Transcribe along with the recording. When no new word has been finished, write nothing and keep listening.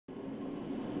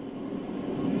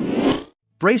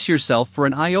Brace yourself for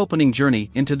an eye-opening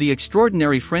journey into the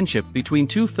extraordinary friendship between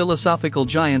two philosophical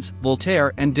giants,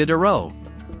 Voltaire and Diderot.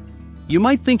 You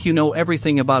might think you know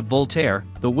everything about Voltaire,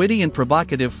 the witty and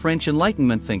provocative French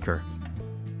Enlightenment thinker.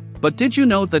 But did you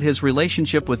know that his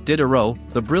relationship with Diderot,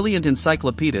 the brilliant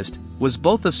encyclopedist, was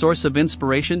both a source of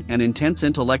inspiration and intense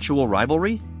intellectual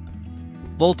rivalry?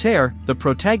 Voltaire, the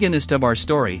protagonist of our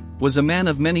story, was a man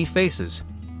of many faces.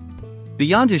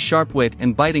 Beyond his sharp wit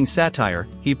and biting satire,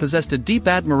 he possessed a deep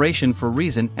admiration for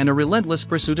reason and a relentless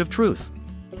pursuit of truth.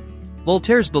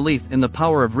 Voltaire's belief in the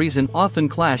power of reason often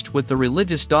clashed with the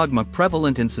religious dogma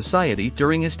prevalent in society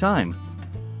during his time.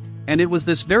 And it was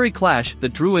this very clash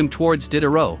that drew him towards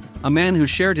Diderot, a man who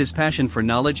shared his passion for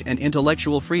knowledge and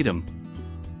intellectual freedom.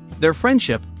 Their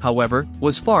friendship, however,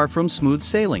 was far from smooth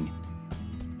sailing.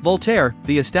 Voltaire,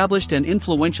 the established and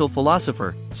influential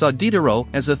philosopher, saw Diderot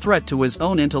as a threat to his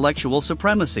own intellectual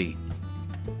supremacy.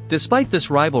 Despite this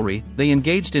rivalry, they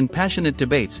engaged in passionate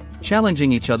debates,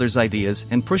 challenging each other's ideas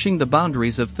and pushing the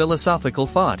boundaries of philosophical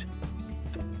thought.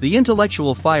 The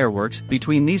intellectual fireworks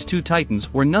between these two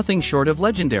titans were nothing short of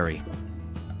legendary.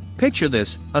 Picture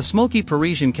this: a smoky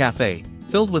Parisian café,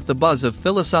 filled with the buzz of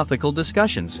philosophical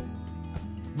discussions.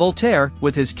 Voltaire,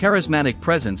 with his charismatic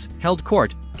presence, held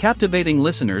court, captivating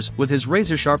listeners with his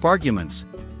razor-sharp arguments.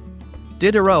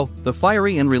 Diderot, the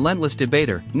fiery and relentless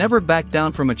debater, never backed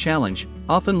down from a challenge,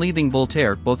 often leaving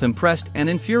Voltaire both impressed and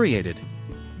infuriated.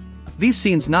 These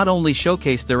scenes not only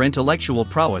showcased their intellectual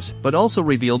prowess but also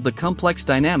revealed the complex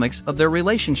dynamics of their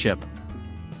relationship.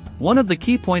 One of the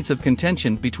key points of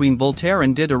contention between Voltaire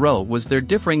and Diderot was their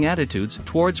differing attitudes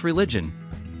towards religion.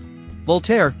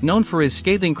 Voltaire, known for his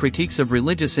scathing critiques of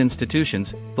religious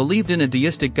institutions, believed in a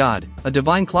deistic God, a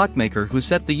divine clockmaker who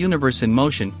set the universe in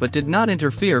motion but did not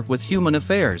interfere with human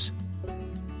affairs.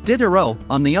 Diderot,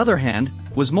 on the other hand,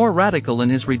 was more radical in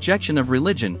his rejection of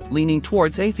religion, leaning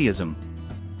towards atheism.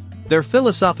 Their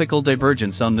philosophical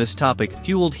divergence on this topic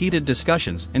fueled heated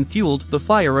discussions and fueled the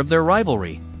fire of their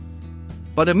rivalry.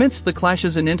 But amidst the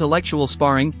clashes in intellectual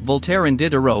sparring, Voltaire and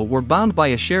Diderot were bound by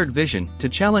a shared vision to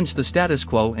challenge the status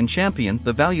quo and champion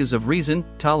the values of reason,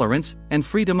 tolerance, and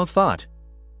freedom of thought.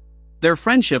 Their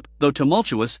friendship, though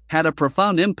tumultuous, had a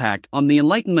profound impact on the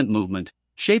Enlightenment movement,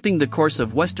 shaping the course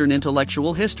of Western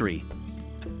intellectual history.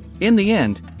 In the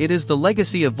end, it is the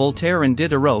legacy of Voltaire and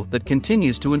Diderot that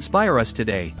continues to inspire us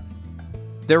today.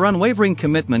 Their unwavering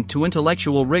commitment to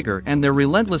intellectual rigor and their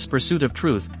relentless pursuit of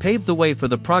truth paved the way for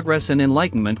the progress and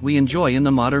enlightenment we enjoy in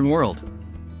the modern world.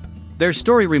 Their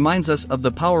story reminds us of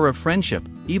the power of friendship,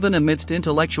 even amidst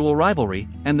intellectual rivalry,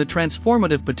 and the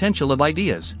transformative potential of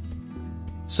ideas.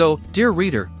 So, dear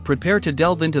reader, prepare to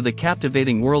delve into the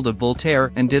captivating world of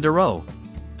Voltaire and Diderot.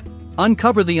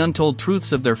 Uncover the untold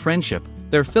truths of their friendship,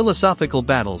 their philosophical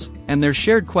battles, and their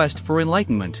shared quest for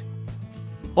enlightenment.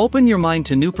 Open your mind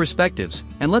to new perspectives,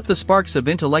 and let the sparks of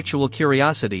intellectual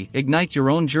curiosity ignite your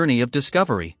own journey of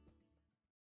discovery.